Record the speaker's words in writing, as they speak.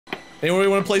Anyone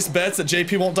want to place bets that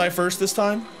JP won't die first this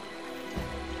time?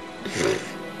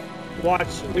 Watch,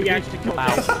 we actually kill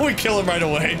him. We kill him right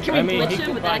away. Can we glitch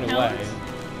him with that count?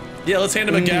 Yeah, let's hand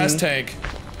him a gas tank.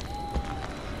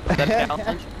 That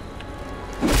counts.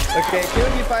 Okay,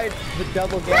 kill you by the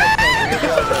double gas tank.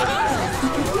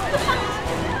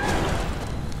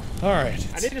 Alright.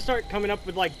 I need to start coming up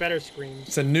with like better screams.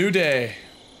 It's a new day.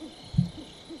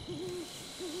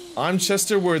 I'm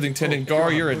Chester Worthington, and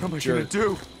Gar, you're a jerk. What am I gonna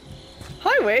do?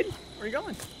 Hi, Wade. Where are you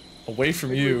going? Away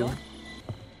from you.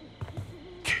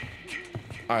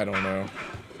 I don't know.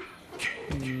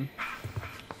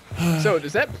 So,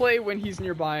 does that play when he's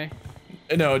nearby?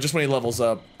 No, just when he levels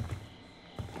up.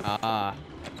 Ah.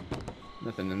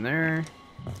 Nothing in there.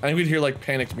 I think we'd hear like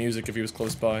panicked music if he was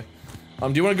close by. Do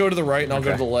you want to go to the right and I'll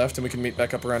go to the left and we can meet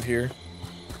back up around here?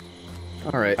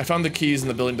 Alright. I found the keys in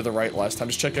the building to the right last time.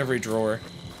 Just check every drawer.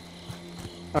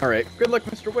 Alright. Good luck,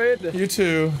 Mr. Wade. You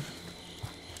too.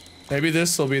 Maybe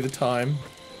this will be the time.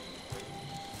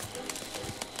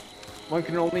 One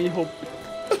can only hope.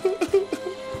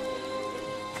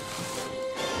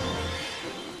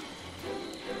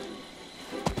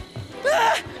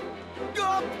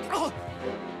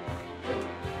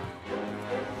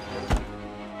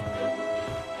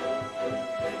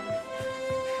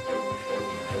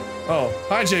 Oh,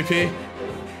 hi JP.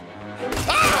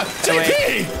 Ah!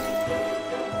 JP!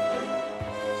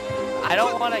 I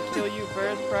don't want to kill you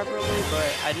first, preferably,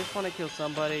 but I just want to kill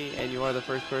somebody, and you are the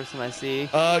first person I see.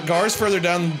 Gar's further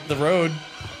down the road.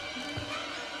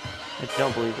 I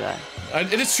don't believe that.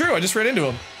 It is true, I just ran into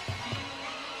him.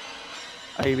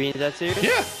 Are you being that serious?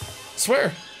 Yeah,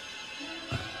 swear.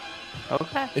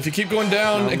 Okay. If you keep going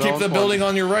down and keep the building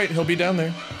on your right, he'll be down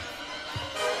there.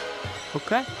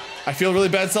 Okay. I feel really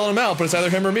bad selling him out, but it's either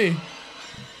him or me.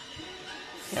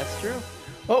 That's true.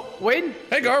 Oh, Wade?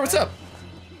 Hey Gar, what's up?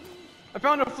 I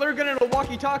found a flare gun and a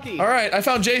walkie-talkie. Alright, I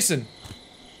found Jason.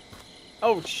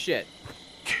 Oh, shit.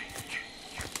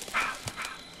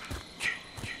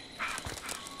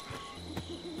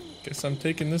 Guess I'm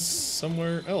taking this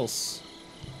somewhere else.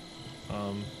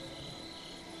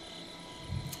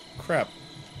 Crap.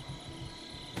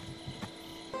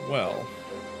 Well.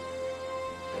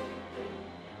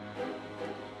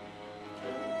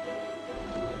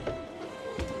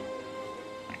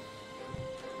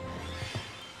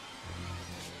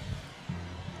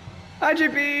 Hi,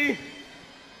 JP.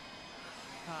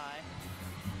 Hi.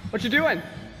 What you doing?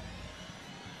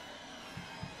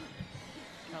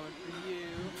 Coming for you.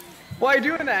 Why are you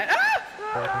doing that?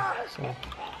 Ah!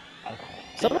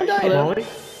 Someone died. Molly?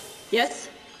 Yes?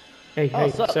 Hey,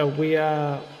 so we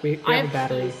have a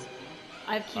battery. Keys.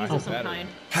 I have keys of some kind.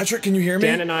 Patrick, can you hear me?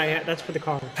 Dan and I, that's for the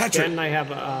car. Patrick. Dan and I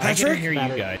have I can hear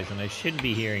battery. you guys, and I shouldn't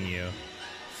be hearing you.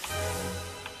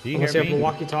 Do you Unless hear you have a me?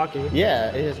 walkie-talkie. Yeah,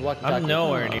 it is walkie-talkie. I'm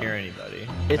nowhere near anybody.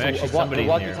 It's Actually, a somebody's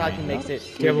walkie-talkie near me. makes it.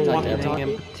 Do you have a talk to walkie-talkie?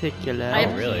 everyone. In particular. I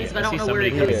have Oh, really? keys, but I see don't know where somebody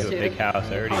it going goes to a to. big house.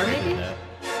 I already Or seen maybe?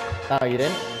 that. Oh, you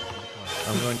didn't?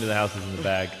 I'm going to the houses in the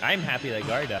back. I'm happy that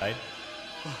Gar died.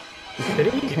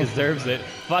 Did he? He deserves it.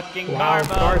 Fucking Wow,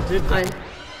 karma. Gar did that.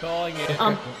 Calling it.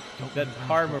 That's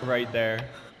karma right there.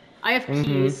 I have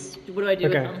keys. What do I do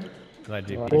with them? Glad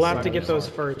JP. We'll have to get those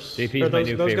first. JP Or is my those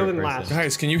new go favorite in person. last.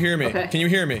 Guys, can you hear me? Okay. Can you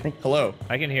hear me? Hello?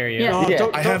 I can hear you. Yes. No, Yeah.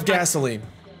 I have gasoline.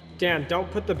 Dan, don't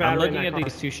put the I'm battery in looking that at car.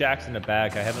 these two shacks in the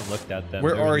back. I haven't looked at them.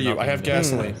 Where There's are you? I nothing have in there.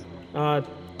 gasoline. I'm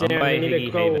Dan, by we need to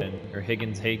Higgy go. Haven, or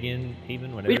Higgins Hagen,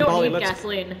 whatever. We don't Molly, need let's-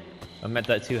 gasoline. I'm at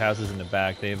that two houses in the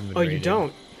back. They haven't been Oh, you raided.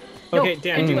 don't? No, Okay,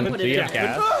 Dan, I do put put Do it you in. have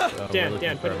gas? Oh, Dan, we're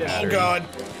looking put for it a in. Oh battery. god.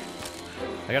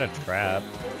 I got a trap.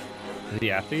 Is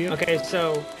he after you? Okay,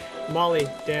 so Molly,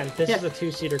 Dan, this Yeah. is a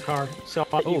two-seater car. So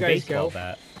Oh, you guys baseball go.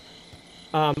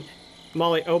 bat.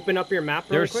 Molly, open up your map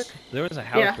really quick. There was a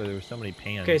house Yeah. where there were so many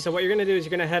pans. Okay, so what you're gonna do is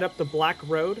you're gonna head up the Black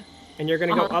Road, and you're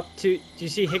gonna go up to. Do you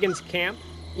see Higgins Camp?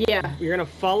 Yeah. You're gonna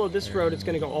follow this road. It's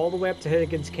gonna go all the way up to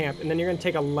Higgins Camp, and then you're gonna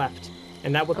take a left,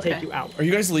 and that will take Okay. you out. Are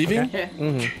you guys leaving? Okay.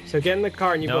 Yeah. So get in the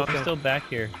car and you No, both I'm go. still back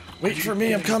here. Wait for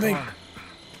me, I'm coming.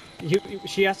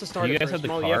 She has to start You it guys first. have the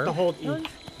Molly, you have to car? hold E.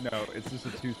 No, it's just a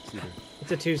two-seater.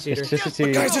 It's a two-seater. It's just a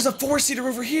two. Guys, there's a four-seater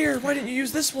over here. Why didn't you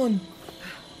use this one?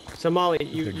 So Molly, They're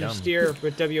you dumb. steer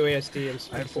with WASD and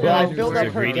Yeah, I forward. filled They're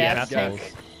up her greedy gas assholes.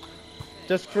 tank.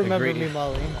 Just remember greedy. me,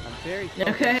 Molly.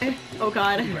 Okay. Oh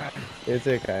god. It's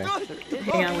okay.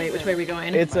 Hang on, wait. Which way are we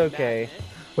going? It's okay.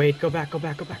 Wait, go back. Oh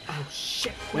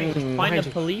shit! Wait, Find behind a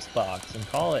you. police box and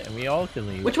call it, and we all can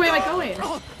leave. Which way am I going?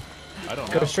 I don't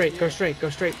know. Go straight.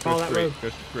 Follow that road. Go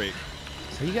straight.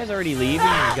 So you guys already leaving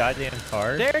in your goddamn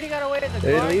car? They already got away in the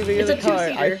They're car. leaving in It's the a car.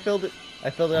 two-seater. I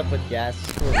filled it up with gas.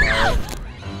 For Molly.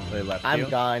 They left I'm you?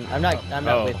 gone. I'm not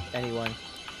Oh. with anyone.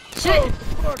 Shit!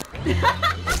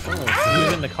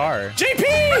 Who's in the car?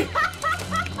 JP!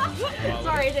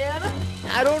 Sorry, Dan.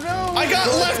 I don't know. I got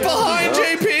left behind,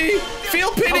 JP!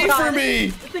 Feel pity God. for me!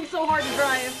 This thing's so hard to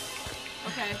drive.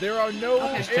 Okay. There are no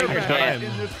take your airbags time.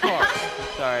 in this car.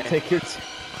 Sorry. Take your.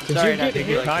 Sorry, not Take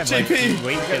your time. JP. Like,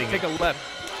 Wade's Take getting a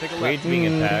left. Take a left. Wade's being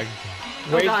attacked.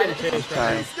 Wade's God. getting chased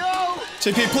right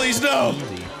Sorry. JP, please no!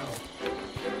 Easy.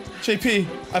 JP,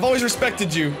 I've always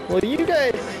respected you. Well, you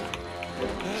guys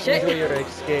Shit. enjoy your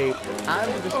escape. I'm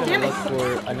just gonna Damn it. look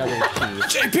for another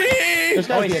key. JP! There's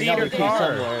gotta I be see another your key car.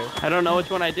 somewhere. I don't know which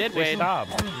one I did, Wait, Wade. stop.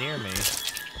 Near me.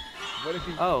 What if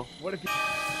you? Oh. What if you?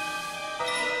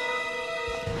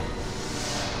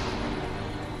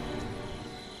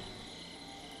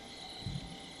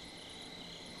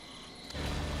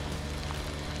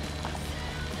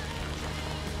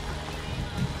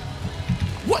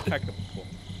 What? Technical.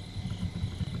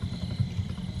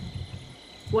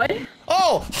 What?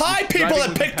 Oh, hi people Driving that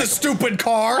was picked the impeccable. stupid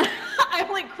car! I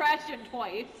only crashed it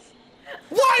twice.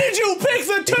 Why did you pick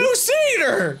the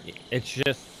two-seater?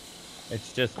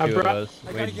 It's just I two of brought- us.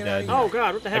 Wade's dead. Oh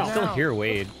god, what the I hell? can still hear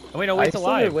Wade. Oh wait, no, I Wade's still hear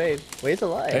alive. Wade. Wade's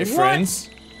alive. Hey friends,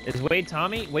 Is Wade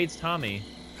Tommy? Wade's Tommy.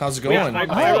 how's it Yeah, going?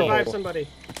 I Oh. revived somebody.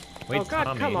 Wade's Oh god,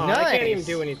 Tommy. come on. I can't even Nice.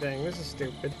 do anything. This is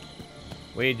stupid.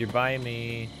 Wade, you're by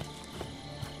me.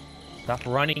 Stop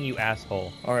running, you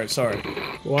asshole. Alright, sorry.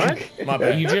 What? My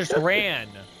bad. You just ran.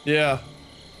 Yeah,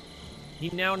 He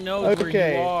now knows where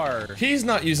Okay. you are. he's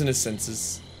not using his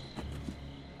senses.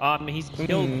 He's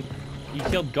killed. You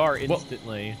killed Gar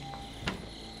instantly.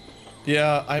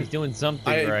 Yeah, He's doing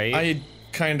something I right.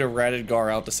 kind of ratted Gar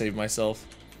out to save myself.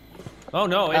 Oh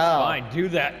no, it's Oh. fine. Do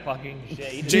that fucking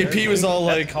shit. JP was all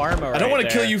That's like, karma I don't right want to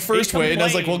kill there. you first, He Wade. And I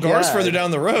was like, well, complained. Gar's Yeah. further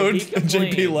down the road. He And JP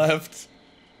complained. left.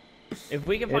 If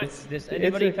we can find It's- this, it's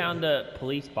anybody a- found the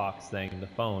police box thing, the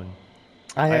phone?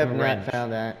 I have have a not wrench.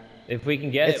 found that. If we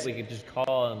can get It's- it, we could just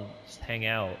call and just hang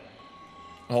out.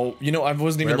 Oh, you know, I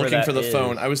wasn't even Wherever looking that for the is.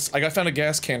 phone. I found a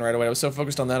gas can right away. I was so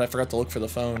focused on that, I forgot to look for the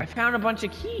phone. I found a bunch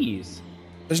of keys,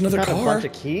 There's another Found a car. bunch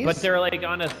of keys. but they're like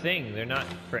on a thing. They're not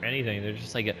for anything. They're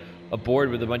just like a board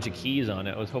with a bunch of keys on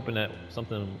it. I was hoping that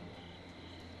something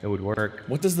it would work.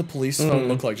 What does the police phone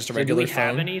look like? Just a So do regular we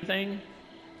have phone? anything?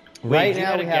 Right Wait, you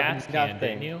now had a we have gas can, nothing.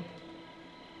 didn't you?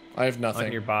 I have On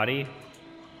nothing. your body?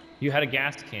 You had a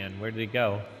gas can. Where did it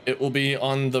go? It will be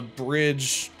on the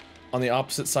bridge on the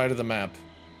opposite side of the map.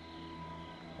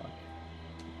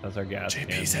 That's our gas can.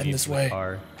 JP's we heading need this for the way.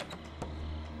 car.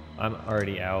 I'm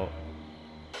already out.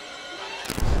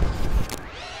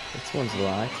 This one's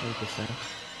locked. Interesting.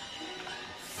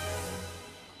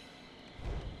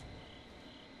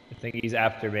 I think he's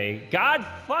after me. God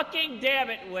fucking damn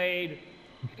it, Wade!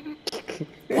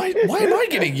 Why am I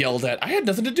getting yelled at? I had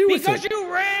nothing to do with Because it.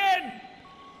 you ran!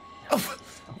 Oh,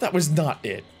 that was not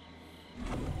it.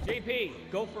 JP,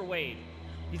 go for Wade.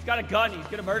 He's got a gun. He's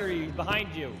gonna murder you. He's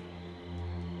behind you.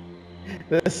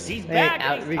 This He's thing back.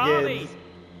 out And he's Tommy. begins.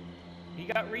 He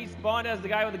got respawned as the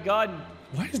guy with the gun.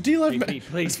 Why is D-Live... JP, I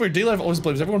please. swear, D-Live always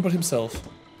blames everyone but himself.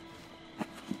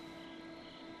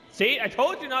 See, I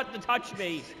told you not to touch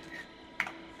me.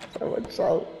 So much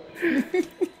salt.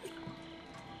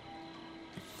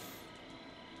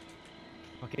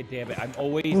 Okay, damn it. I'm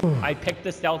always. I pick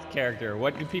the stealth character.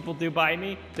 What do people do by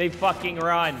me? They fucking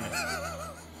run.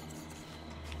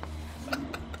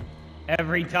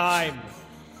 Every time.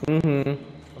 I'm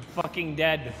fucking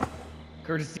dead.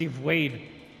 Courtesy of Wade.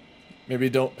 Maybe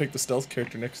don't pick the stealth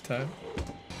character next time.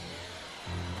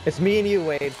 It's me and you,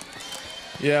 Wade.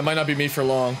 Yeah, it might not be me for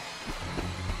long.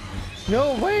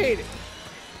 No, Wade.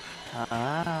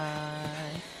 Hi.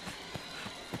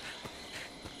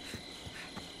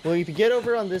 Well, if you get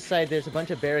over on this side, there's a bunch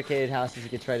of barricaded houses you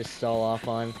could try to stall off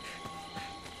on.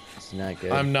 It's not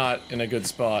good. I'm not in a good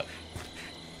spot.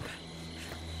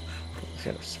 Just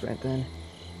gotta sprint then.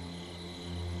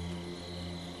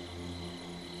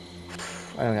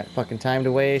 I don't got fucking time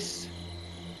to waste.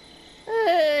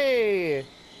 Hey!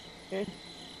 Eh.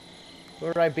 Where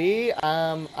would I be?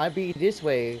 I'd be this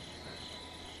way.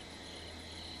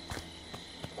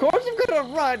 Of course I'm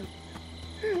gonna run!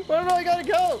 Where do I gotta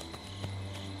go?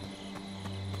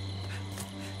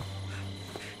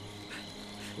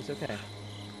 It's okay.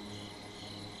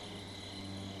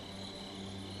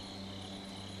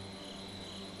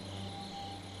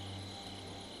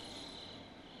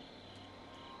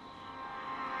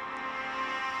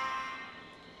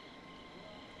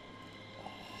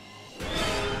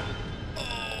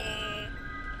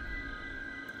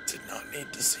 Did not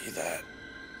need to see that.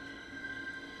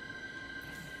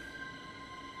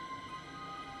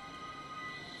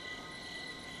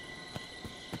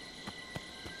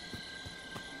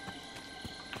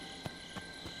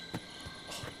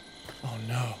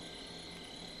 no.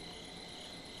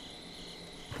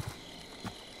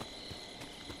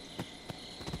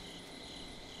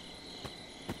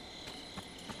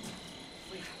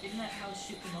 Wait, didn't that house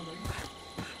shoot the mother?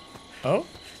 Oh?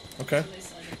 Okay. So they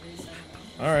said it, they said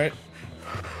it. Alright.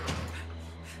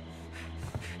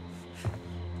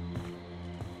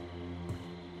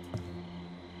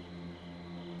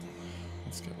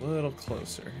 Let's get a little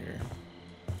closer here.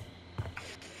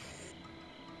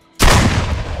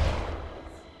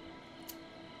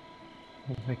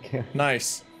 Oh my god.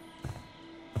 Nice.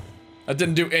 That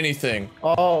didn't do anything.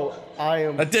 Oh, I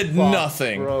am. That did fucked,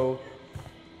 nothing. bro.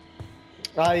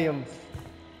 I am.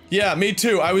 Yeah, me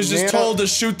too. I was just Man, told to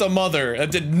shoot the mother.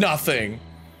 That did nothing.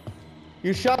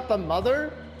 You shot the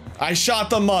mother? I shot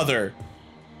the mother.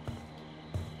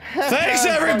 Thanks,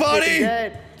 I'm everybody, fucking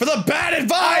dead. for the bad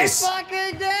advice. I'm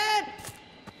fucking dead.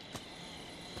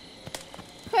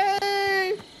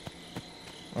 Hey.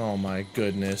 Oh my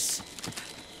goodness.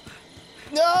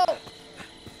 No.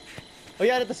 Oh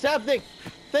yeah, the stab thing.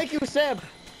 Thank you, Sam.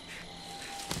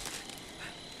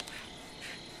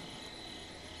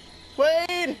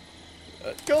 Wade,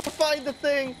 go find the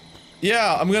thing.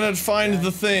 Yeah, I'm gonna find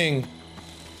the thing.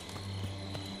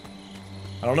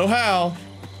 I don't know how.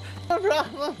 No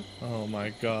problem. Oh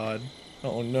my god.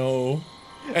 Oh no.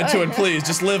 Antoine, please,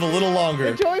 just live a little longer.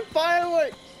 Enjoy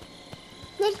fireworks.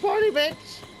 Let's party, bitch.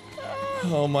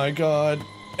 Oh my god.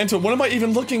 Antoine, what am I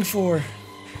even looking for?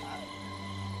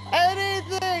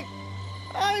 Anything.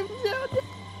 I'm dead.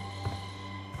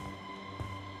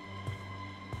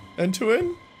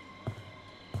 Antoine?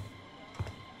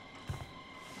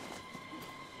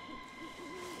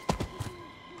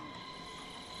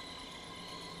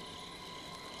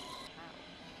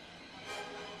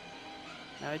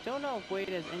 Now I don't know if Wade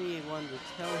has anyone to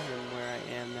tell him where I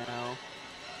am now.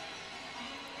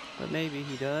 But maybe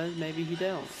he does, maybe he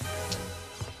don't.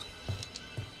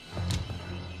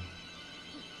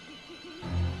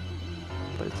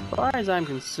 But as far as I'm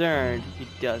concerned, he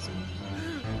doesn't.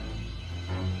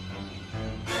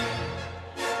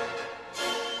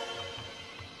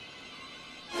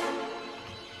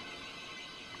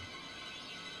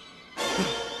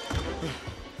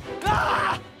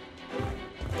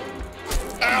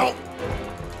 Ow!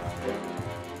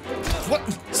 What?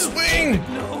 Swing!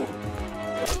 No.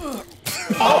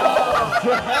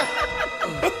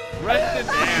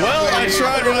 Well, I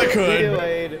tried what I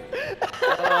could.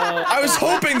 I was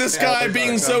hoping this guy,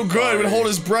 being so good, would hold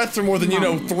his breath for more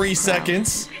than, 3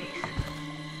 seconds.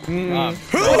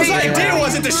 Whose idea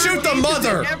was it to shoot the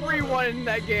mother? Everyone in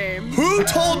that game. Who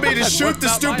told me to shoot the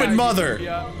stupid mother?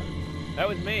 That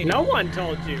was me. No one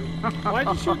told you. Why'd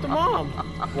you shoot the mom?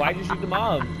 Why'd you shoot the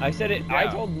mom? I said it. I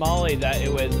told Molly that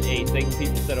it was a thing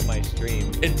people said on my stream.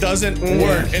 It doesn't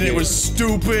work, and it was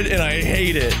stupid, and I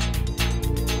hate it.